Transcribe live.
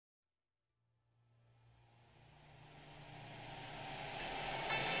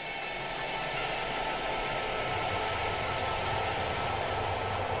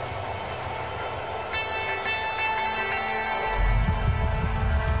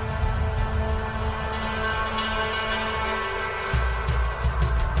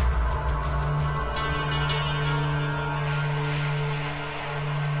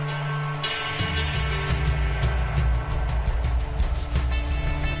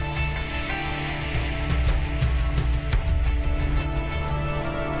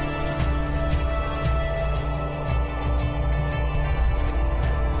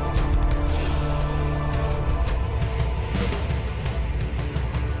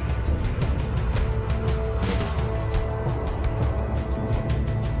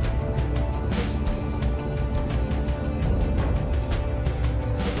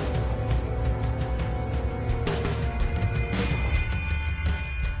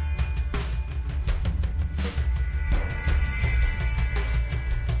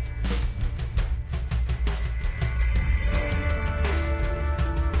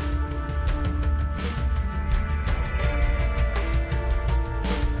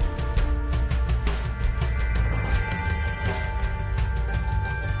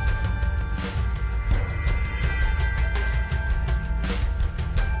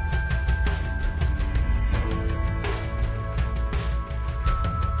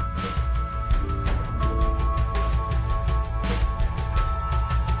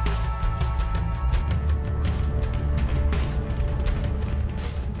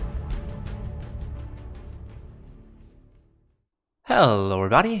Hello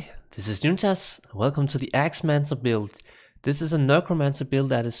everybody, this is Juntas. Welcome to the Axemancer build. This is a Necromancer build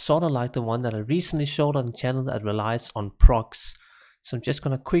that is sort of like the one that I recently showed on the channel that relies on procs. So I'm just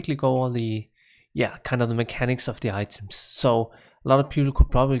gonna quickly go over the kind of the mechanics of the items. So a lot of people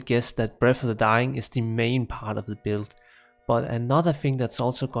could probably guess that Breath of the Dying is the main part of the build. But another thing that's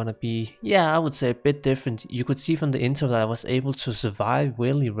also gonna be, I would say a bit different. You could see from the intro that I was able to survive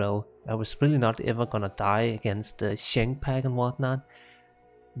really well. I was really not ever gonna die against the shank pack and whatnot.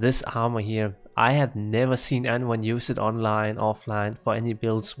 This armor here, I have never seen anyone use it online, offline, for any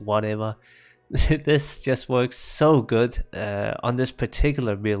builds, whatever. This just works so good on this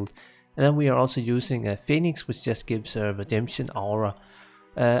particular build. And then we are also using a Phoniex, which just gives a redemption aura.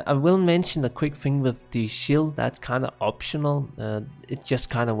 I will mention a quick thing with the shield, that's kind of optional. It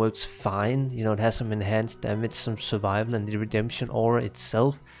just kind of works fine, you know, it has some enhanced damage, some survival, and the redemption aura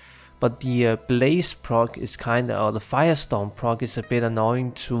itself. But the blaze proc is kind of, or the firestorm proc is a bit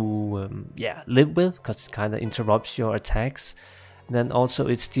annoying to live with, because it kind of interrupts your attacks. And then also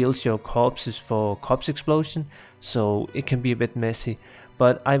it steals your corpses for corpse explosion, so it can be a bit messy.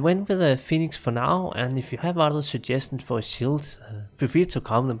 But I went with a Phoniex for now, and if you have other suggestions for a shield, feel free to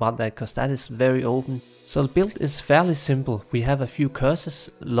comment about that, because that is very open. So the build is fairly simple. We have a few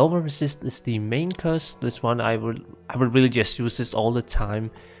curses. Lower resist is the main curse. This one I will really just use this all the time.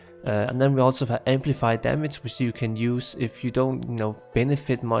 And then we also have amplified damage, which you can use if you don't,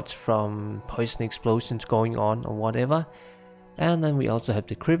 benefit much from poison explosions going on or whatever. And then we also have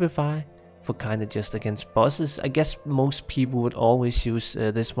the cripify for kind of just against bosses. I guess most people would always use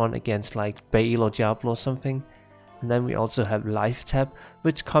this one against like Bale or Diablo or something. And then we also have life tap,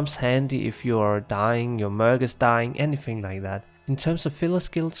 which comes handy if you are dying, your merc is dying, anything like that. In terms of filler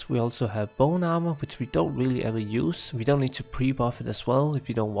skills, we also have bone armor, which we don't really ever use. We don't need to pre-buff it as well if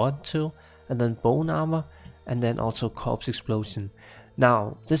you don't want to. And then bone armor, and then also corpse explosion.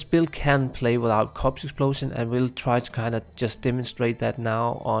 Now, this build can play without corpse explosion, and we'll try to kind of just demonstrate that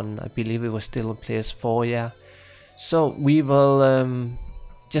now on, I believe it was still on PS4, So we will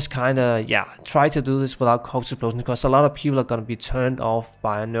just kind of, try to do this without corpse explosion, because a lot of people are going to be turned off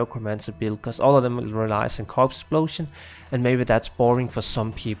by a Necromancer build, because all of them relies on corpse explosion, and maybe that's boring for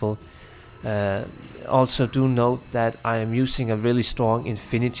some people. Also do note that I am using a really strong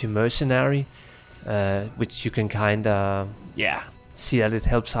Infinity Mercenary, which you can kind of, see that it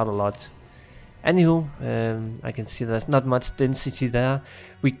helps out a lot. Anywho, I can see there's not much density there.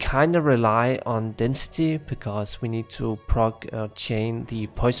 We kind of rely on density because we need to proc chain the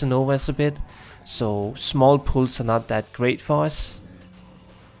poison novas a bit. So small pulls are not that great for us.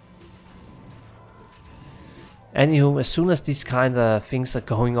 Anywho, as soon as these kind of things are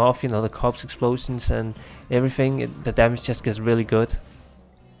going off, the corpse explosions and everything, the damage just gets really good.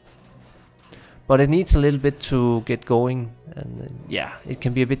 But it needs a little bit to get going, and it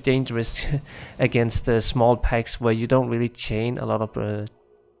can be a bit dangerous against small packs where you don't really chain a lot of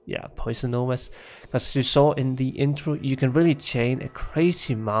poison novas. Because as you saw in the intro, you can really chain a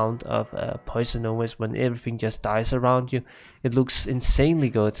crazy amount of poison novas when everything just dies around you. It looks insanely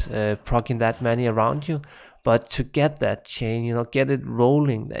good proccing that many around you, but to get that chain, get it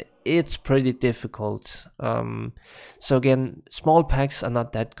rolling, it's pretty difficult. So again, small packs are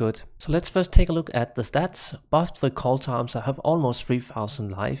not that good. So let's first take a look at the stats. Buffed with call times, I have almost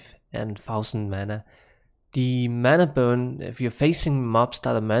 3000 life and 1000 mana. The mana burn, if you're facing mobs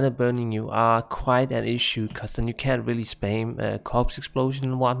that are mana burning you, are quite an issue, because then you can't really spam corpse explosion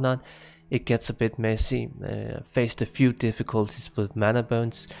and whatnot. It gets a bit messy. Faced a few difficulties with mana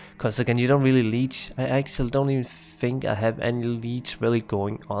burns, because again, you don't really leech. I actually don't even think I have any leech really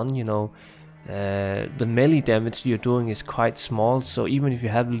going on, the melee damage you're doing is quite small, so even if you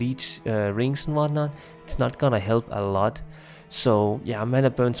have leech rings and whatnot, it's not gonna help a lot. So mana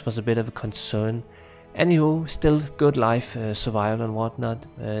burns was a bit of a concern. Anywho, still good life, survival and whatnot.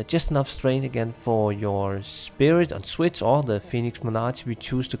 Just enough strain again for your spirit on switch, or the Phoenix Monarch if you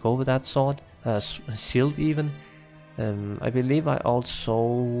choose to go with that sword, shield even. I believe I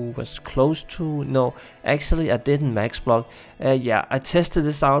also was close to, no, actually I didn't max block. I tested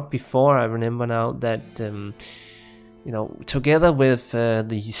this out before, I remember now that together with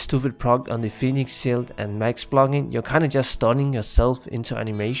the stupid proc on the Phoenix shield and max blocking, you're kind of just stunning yourself into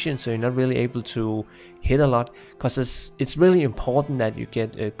animation, so you're not really able to hit a lot, because it's really important that you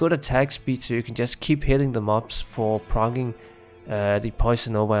get a good attack speed, so you can just keep hitting the mobs for proccing the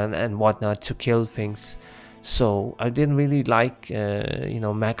poison nova and whatnot to kill things. So I didn't really like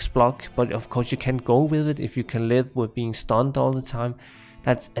max block, but of course you can go with it if you can live with being stunned all the time.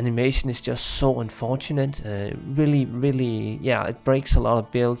 That animation is just so unfortunate. Really, it breaks a lot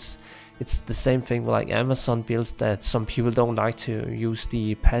of builds. It's the same thing with like Amazon builds, that some people don't like to use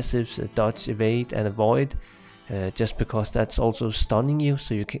the passives dodge, evade and avoid, just because that's also stunning you,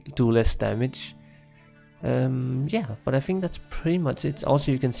 so you can do less damage. Yeah, but I think that's pretty much it.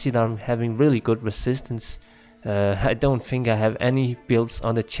 Also, you can see that I'm having really good resistance. I don't think I have any builds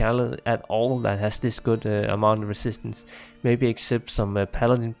on the channel at all that has this good amount of resistance, maybe except some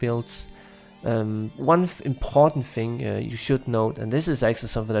paladin builds. One important thing you should note, and this is actually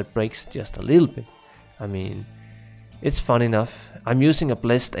something that breaks just a little bit. I mean, it's fun enough. I'm using a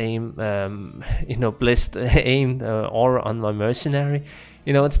blessed aim, blessed aim aura on my mercenary.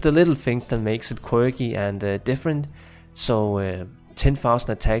 You know, it's the little things that makes it quirky and different. So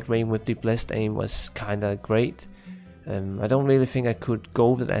 10,000 attack range with the blessed aim was kinda great. I don't really think I could go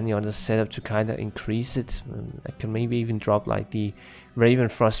with any other setup to kinda increase it. I can maybe even drop like the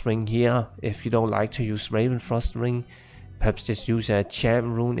Ravenfrost ring here if you don't like to use Ravenfrost ring. Perhaps just use a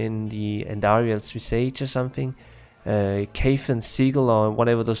charm rune in the Endariel's Visage or something. Cave and Seagull, or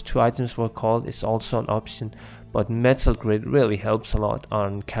whatever those two items were called, is also an option. But Metal Grid really helps a lot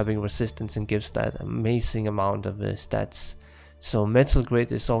on capping resistance and gives that amazing amount of stats. So Metal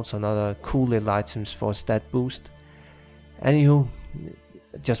Grid is also another cool little items for stat boost. Anywho,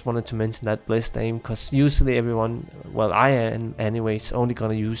 just wanted to mention that blessed aim, because usually everyone, well, I am anyways, only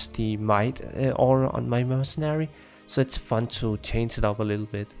gonna use the might aura on my mercenary, so it's fun to change it up a little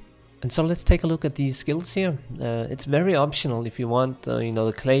bit. And so let's take a look at these skills here. It's very optional if you want,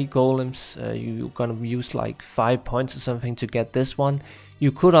 the clay golems. You're gonna use like 5 points or something to get this one.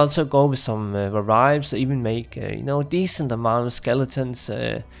 You could also go with some revives, or even make decent amount of skeletons.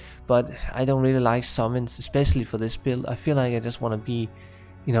 But I don't really like summons, especially for this build. I feel like I just want to be,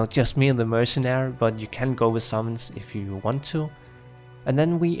 just me and the mercenary. But you can go with summons if you want to. And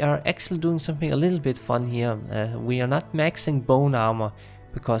then we are actually doing something a little bit fun here. We are not maxing bone armor,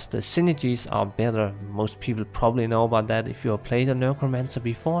 because the synergies are better. Most people probably know about that if you have played a Necromancer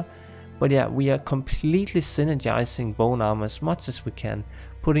before. But yeah, we are completely synergizing bone armor as much as we can,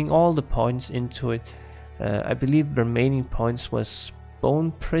 putting all the points into it. I believe the remaining points was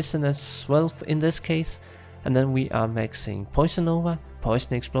Bone Prisoner's Wealth in this case. And then we are maxing Poison Nova,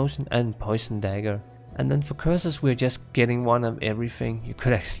 Poison Explosion and Poison Dagger. And then for curses, we're just getting one of everything. You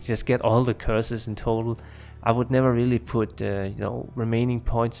could actually just get all the curses in total. I would never really put remaining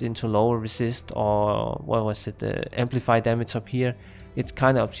points into lower resist, or what was it, amplify damage up here. It's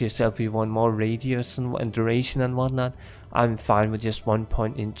kind of up to yourself if you want more radius and duration and whatnot. I'm fine with just 1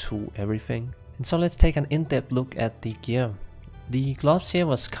 point into everything. And so let's take an in-depth look at the gear. The gloves here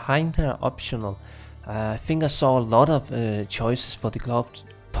was kinda optional. I think I saw a lot of choices for the gloves,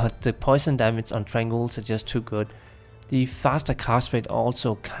 but the poison damage on Triangles are just too good. The faster cast rate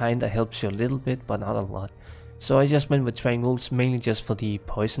also kinda helps you a little bit, but not a lot. So I just went with Triangles mainly just for the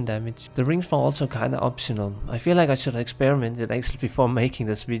poison damage. The rings were also kinda optional. I feel like I should have experimented actually before making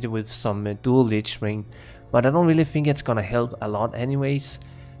this video with some dual Leech ring, but I don't really think it's gonna help a lot anyways.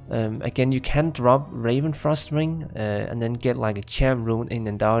 Again, you can drop Ravenfrost ring and then get like a charm rune in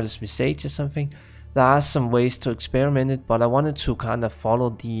Endariel's Visage or something. There are some ways to experiment it, but I wanted to kind of follow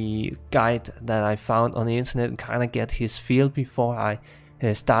the guide that I found on the internet and kind of get his feel before I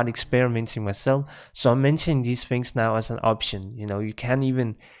start experimenting myself. So I'm mentioning these things now as an option. You can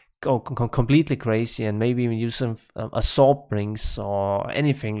even go completely crazy and maybe even use some assault rings or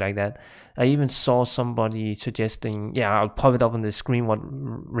anything like that. I even saw somebody suggesting, I'll pop it up on the screen what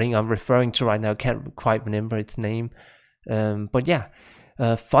ring I'm referring to right now. Can't quite remember its name, but yeah.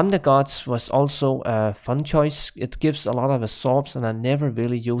 Thunder Gods was also a fun choice. It gives a lot of assaults and I never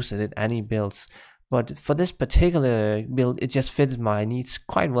really use it in any builds. But for this particular build, it just fitted my needs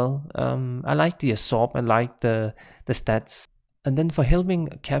quite well. I like the assault and like the stats. And then for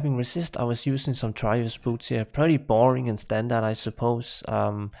helming, capping resist, I was using some Trius boots here. Pretty boring and standard, I suppose.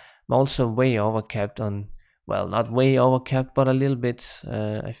 I'm also way overcapped on, well, not way overcapped, but a little bit.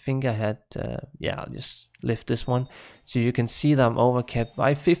 I think I had, I'll just lift this one. So you can see that I'm overcapped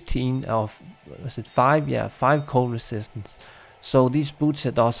by 15 of, was it 5? Yeah, 5 cold resistance. So these boots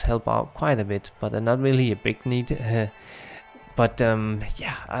here does help out quite a bit, but they're not really a big need. But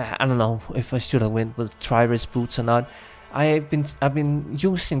I don't know if I should have went with Trius boots or not. I've been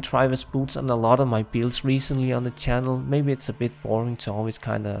using Trius boots on a lot of my builds recently on the channel. Maybe it's a bit boring to always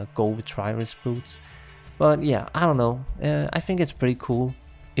kind of go with Trius boots, but yeah, I don't know. I think it's pretty cool.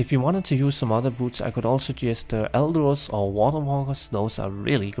 If you wanted to use some other boots, I could also suggest Elderos or Waterwalkers. Those are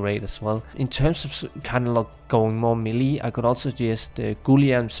really great as well. In terms of kind of like going more melee, I could also suggest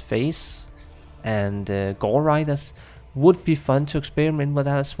Guliam's Face and Gore Riders. Would be fun to experiment with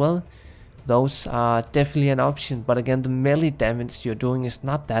that as well. those are definitely an option. But again, the melee damage you're doing is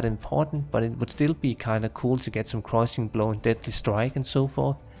not that important, but it would still be kind of cool to get some crushing blow and deadly strike and so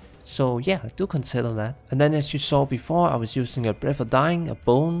forth. So yeah, do consider that. And then as you saw before, I was using a Breath of Dying, a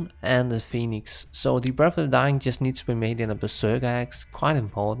Bone, and a Phoniex. So the Breath of Dying just needs to be made in a Berserker axe, quite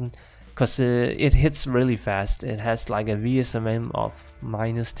important, because it hits really fast. It has like a VSMM of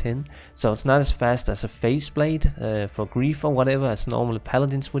 -10, so it's not as fast as a Face Blade for Grief or whatever as normally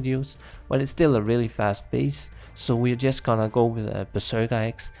Paladins would use, but it's still a really fast base. So we're just gonna go with a Berserker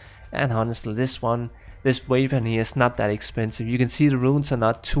axe, and honestly this weapon here is not that expensive. You can see the runes are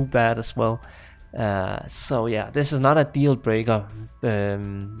not too bad as well. So yeah, this is not a deal breaker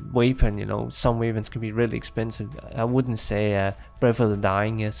weapon. You know, some weapons can be really expensive. I wouldn't say Breath of the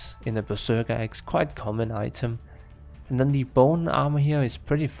Dying is in a Berserker axe, quite common item. And then the bone armor here is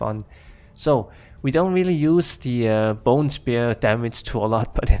pretty fun. So we don't really use the bone spear damage to a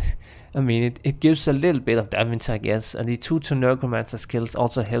lot, but it gives a little bit of damage, I guess. And the 2 Necromancer skills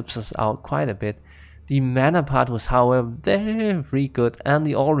also helps us out quite a bit. The mana part was, however, very good, and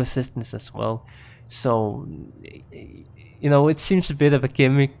the all resistance as well. So, you know, it seems a bit of a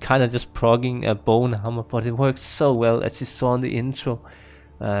gimmick, kind of just progging a bone hammer, but it works so well, as you saw in the intro.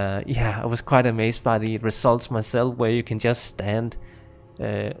 Yeah, I was quite amazed by the results myself, where you can just stand.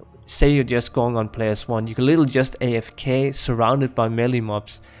 Say you're just going on +1, you can literally just AFK surrounded by melee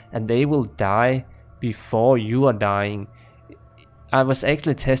mobs, and they will die before you are dying. I was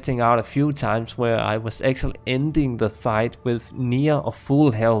actually testing out a few times where I was actually ending the fight with near or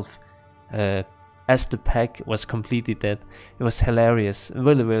full health as the pack was completely dead. It was hilarious,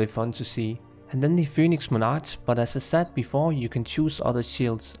 really fun to see. And then the Phoniex Monarch, but as I said before, you can choose other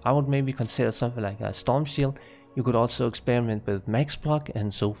shields. I would maybe consider something like a Storm Shield. You could also experiment with Max Proc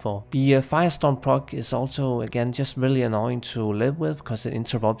and so forth. The Firestorm proc is also again just really annoying to live with because it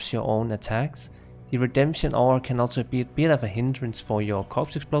interrupts your own attacks. The Redemption Aura can also be a bit of a hindrance for your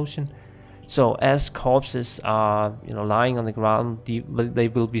corpse explosion. So as corpses are, lying on the ground, they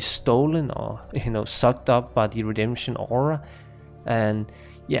will be stolen or, sucked up by the Redemption Aura. And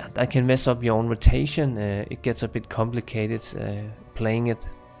yeah, that can mess up your own rotation. It gets a bit complicated playing it.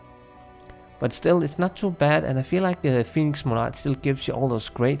 But still, it's not too bad, and I feel like the Phoniex Monarch still gives you all those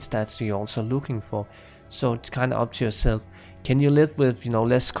great stats you're also looking for. So it's kind of up to yourself. Can you live with,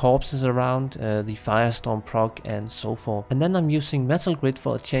 less corpses around, the Firestorm proc and so forth. And then I'm using Metal Grid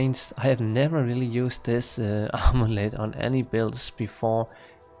for a change. I have never really used this amulet on any builds before.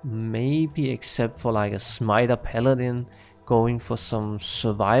 Maybe except for like a Smiter Paladin going for some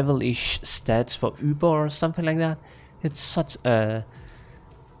survival-ish stats for Uber or something like that. It's such a...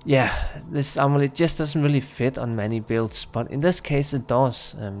 Yeah, this amulet just doesn't really fit on many builds, but in this case it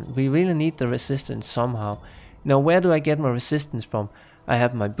does. We really need the resistance somehow. Now, where do I get my resistance from? I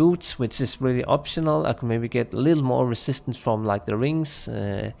have my boots, which is really optional. I can maybe get a little more resistance from like the rings.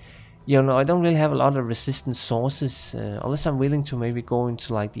 I don't really have a lot of resistance sources, unless I'm willing to maybe go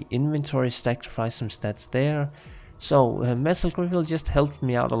into like the inventory, sacrifice some stats there. So Metal Grip will just help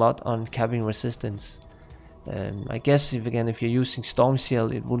me out a lot on capping resistance. I guess if you're using Storm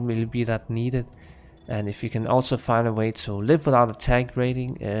Shield, it wouldn't really be that needed. And if you can also find a way to live without attack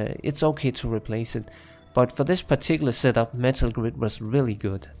rating, it's okay to replace it. But for this particular setup, Metal Grid was really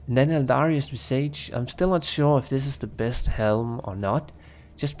good. And then Eldarius Visage, I'm still not sure if this is the best helm or not.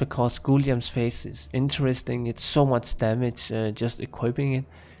 Just because Gulliam's face is interesting, it's so much damage just equipping it.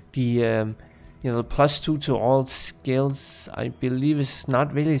 The +2 to all skills, I believe is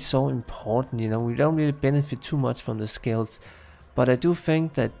not really so important. We don't really benefit too much from the skills. But I do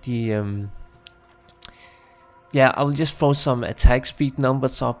think that the... yeah, I'll just throw some attack speed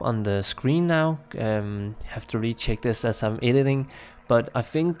numbers up on the screen now. Have to recheck this as I'm editing. But I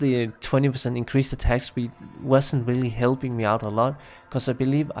think the 20% increased attack speed wasn't really helping me out a lot. Because I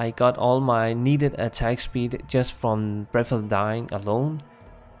believe I got all my needed attack speed just from Breath of the Dying alone.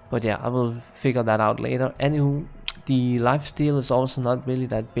 But yeah, I will figure that out later. Anywho, the lifesteal is also not really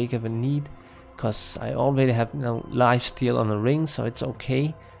that big of a need. Because I already have lifesteal on the ring, so it's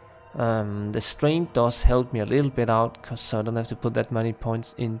okay. The strength does help me a little bit out, because I don't have to put that many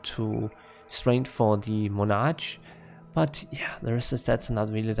points into strength for the Monarch. But yeah, the rest of the stats are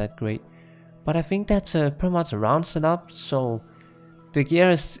not really that great. But I think that's pretty much a round setup. So the gear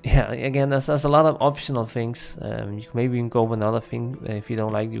is, yeah, again, there's a lot of optional things. You can maybe even go with another thing if you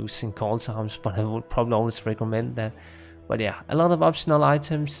don't like using call arms, but I would probably always recommend that. But yeah, a lot of optional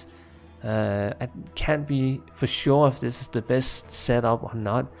items. I can't be for sure if this is the best setup or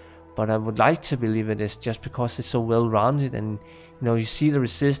not. But I would like to believe it is, just because it's so well rounded, and you see the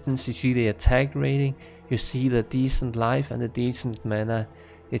resistance, you see the attack rating, you see the decent life and the decent mana.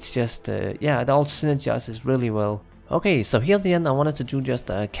 It's just, yeah, it all synergizes really well. Okay, so here at the end I wanted to do just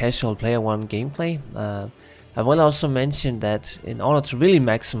a casual player one gameplay. I will also mention that in order to really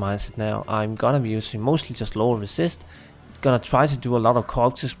maximize it now, I'm gonna be using mostly just lower resist. Gonna try to do a lot of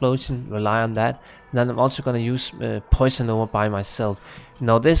corpse explosion, rely on that. And then I'm also gonna use poison over by myself.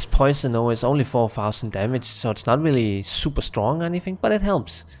 Now this poison over is only 4000 damage, so it's not really super strong or anything, but it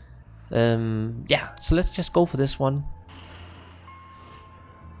helps. Yeah, so let's just go for this one.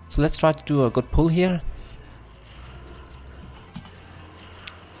 So let's try to do a good pull here.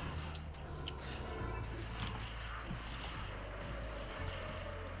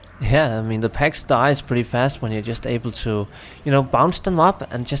 Yeah, I mean the packs dies pretty fast when you're just able to, you know, bounce them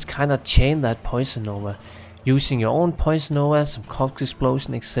up and just kind of chain that poison over. Using your own poison over, some corpse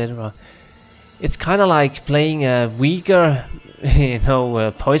explosion, etc. It's kind of like playing a weaker, you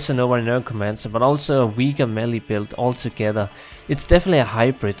know, poison over Necromancer, but also a weaker melee build altogether. It's definitely a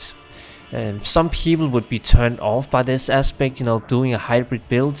hybrid. Some people would be turned off by this aspect, you know, doing a hybrid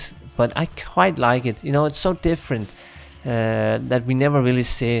build, but I quite like it. You know, it's so different that we never really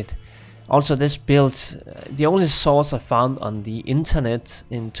see it. Also, this build, the only source I found on the internet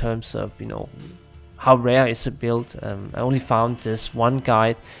in terms of, you know, how rare is a build, I only found this one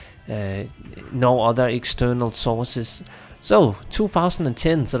guide, no other external sources. So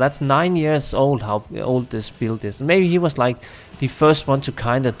 2010, so that's 9 years old how old this build is. Maybe he was like the first one to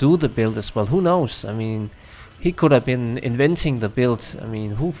kind of do the build as well, who knows. I mean, he could have been inventing the build. I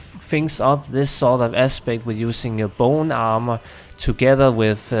mean, who thinks up this sort of aspect with using your bone armor together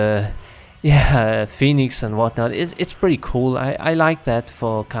with yeah, Phoniex and whatnot. It's pretty cool. I like that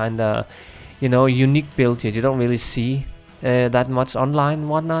for kind of, you know, unique build that you don't really see that much online and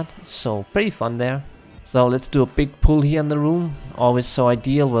whatnot. So pretty fun there. So let's do a big pull here in the room. Always so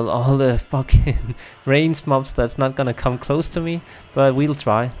ideal with all the fucking range mobs that's not gonna come close to me, but we'll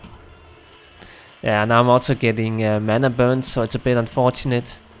try. Yeah, and I'm also getting mana burns, so it's a bit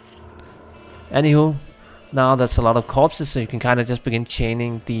unfortunate. Anywho, now there's a lot of corpses, so you can kind of just begin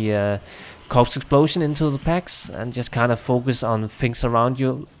chaining the corpse explosion into the packs and just kind of focus on things around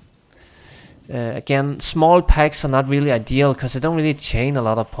you. Again, small packs are not really ideal because they don't really chain a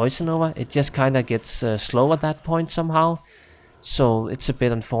lot of poison over. It just kind of gets slow at that point somehow. So it's a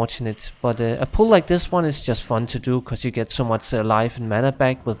bit unfortunate. But a pull like this one is just fun to do because you get so much life and mana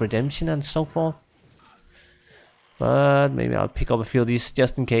back with redemption and so forth. But maybe I'll pick up a few of these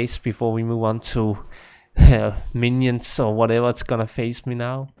just in case before we move on to minions or whatever it's gonna face me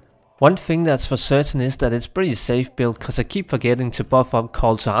now. One thing that's for certain is that it's pretty safe build because I keep forgetting to buff up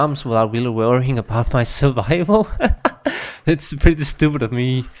call to arms without really worrying about my survival. It's pretty stupid of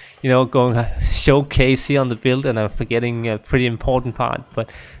me, you know, going showcase here on the build and I'm forgetting a pretty important part.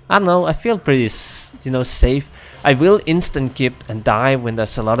 But I don't know, I feel pretty, you know, safe. I will instant gift and die when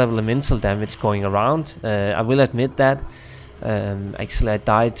there's a lot of elemental damage going around. I will admit that. Actually I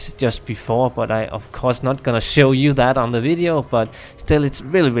died just before, but I of course not gonna show you that on the video, but still it's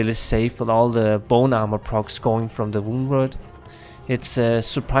really safe with all the bone armor procs going from the runeword. It's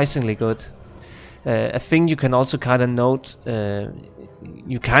surprisingly good. A thing you can also kind of note,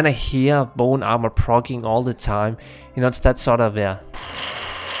 you kind of hear bone armor proccing all the time. You know, it's that sort of,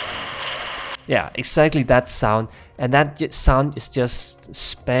 yeah, exactly that sound, and that sound is just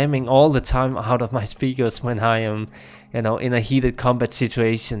spamming all the time out of my speakers when I am, you know, in a heated combat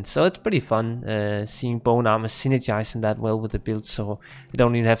situation. So it's pretty fun seeing bone armor synergizing that well with the build, so you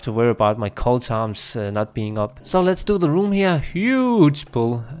don't even have to worry about my cold arms not being up. So let's do the room here. Huge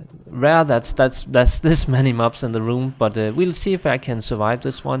pull. Rare that's this many mobs in the room, but we'll see if I can survive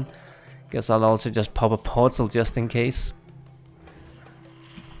this one. Guess I'll also just pop a portal just in case.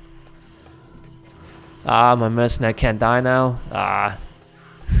 Ah, my mercenary can't die now. Ah.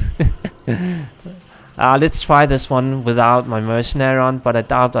 Let's try this one without my mercenary on, but I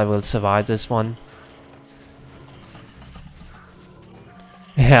doubt I will survive this one.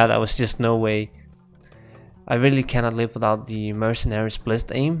 Yeah, that was just no way. I really cannot live without the mercenary's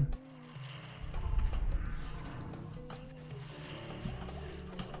blessed aim.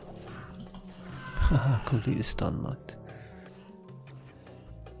 Completely stun locked.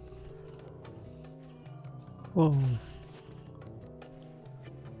 Whoa.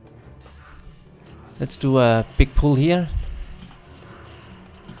 Let's do a big pull here.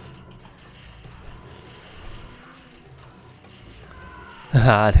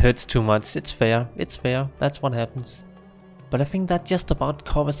 It hurts too much. It's fair. It's fair. That's what happens. But I think that just about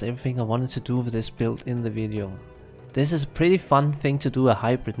covers everything I wanted to do with this build in the video. This is a pretty fun thing to do, a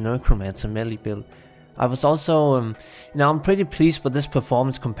hybrid Necromancer melee build. I was also, I'm pretty pleased with this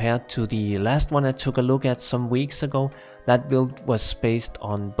performance compared to the last one I took a look at some weeks ago. That build was based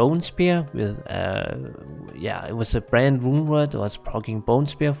on Bone Spear with, it was a brand runeword. It was proccing Bone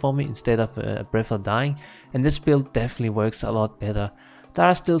Spear for me instead of Breath of Dying, and this build definitely works a lot better. There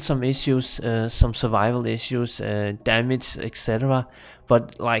are still some issues, some survival issues, damage, etc.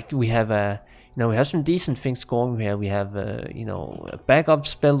 But like we have we have some decent things going here. We have a backup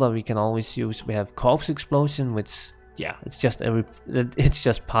spell that we can always use. We have Corpse Explosion, which it's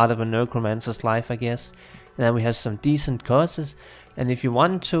just part of a Necromancer's life, I guess. And then we have some decent curses. And if you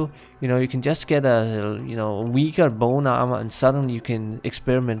want to, you can just get a weaker bone armor, and suddenly you can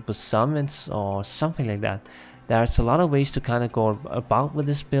experiment with summons or something like that. There's a lot of ways to kind of go about with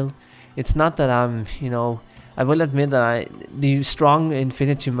this build. It's not that I'm, I will admit that the strong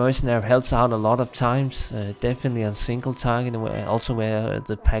Infinity Mercenary helps out a lot of times, definitely on single target, also where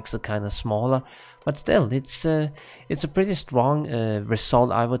the packs are kind of smaller. But still, it's a pretty strong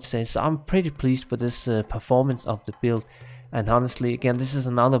result, I would say. So I'm pretty pleased with this performance of the build. And honestly, again, this is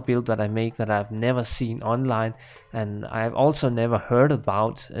another build that I make that I've never seen online, and I've also never heard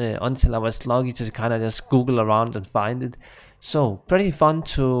about until I was lucky to kind of just Google around and find it. So pretty fun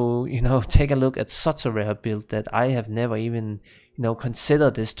to take a look at such a rare build that I have never even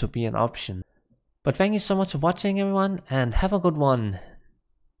considered this to be an option. But thank you so much for watching, everyone, and have a good one.